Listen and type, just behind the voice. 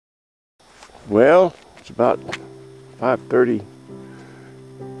Well, it's about 5:30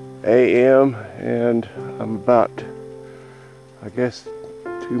 a.m. and I'm about, I guess,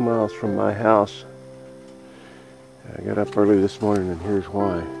 2 miles from my house. I got up early this morning and here's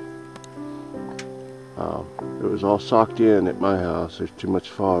why. It was all socked in at my house. There's too much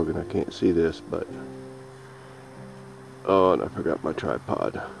fog and I can't see this, but oh, and I forgot my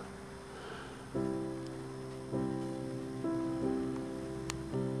tripod.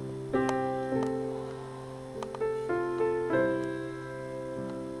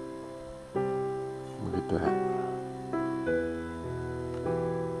 Look at that.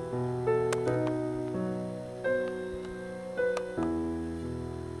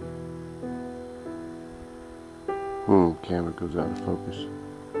 Camera goes out of focus.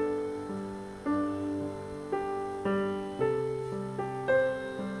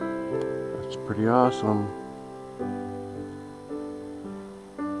 That's pretty awesome.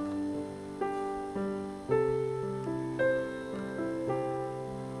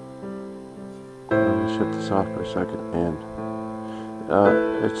 I'll shut this off for a second, and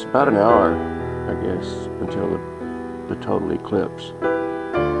it's about an hour, I guess, until the total eclipse.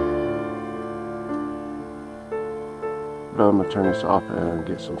 But I'm going to turn this off and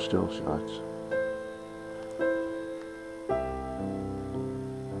get some still shots.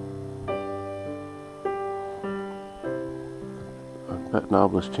 I bet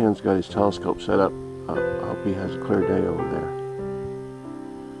Novelist 10's got his telescope set up. I hope he has a clear day over there.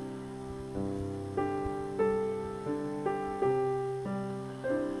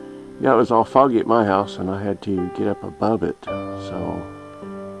 Yeah, it was all foggy at my house and I had to get up above it, so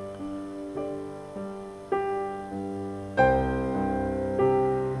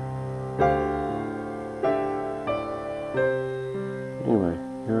anyway,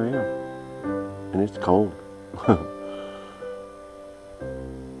 here I am, and it's cold.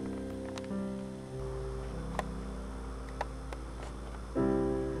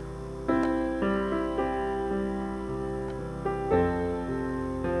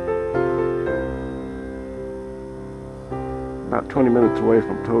 About 20 minutes away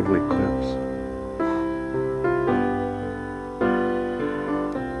from total eclipse.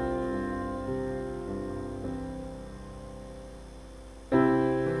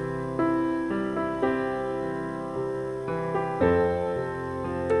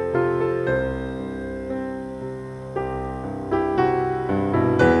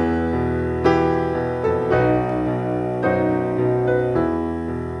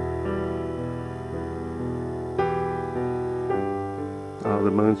 The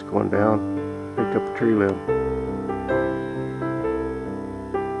moon's going down. Picked up a tree limb.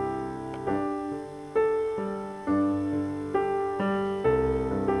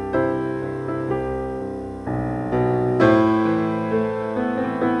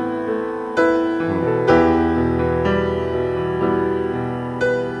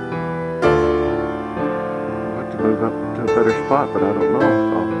 I'd like to move up to a better spot, but I don't know.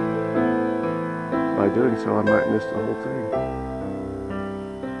 So by doing so, I might miss the whole thing.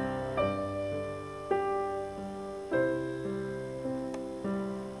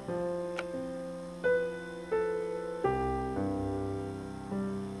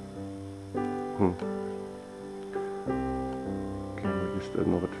 Camera just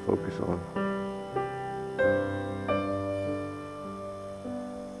doesn't know what to focus on.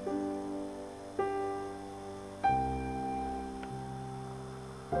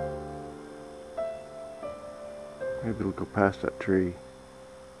 Maybe it'll go past that tree.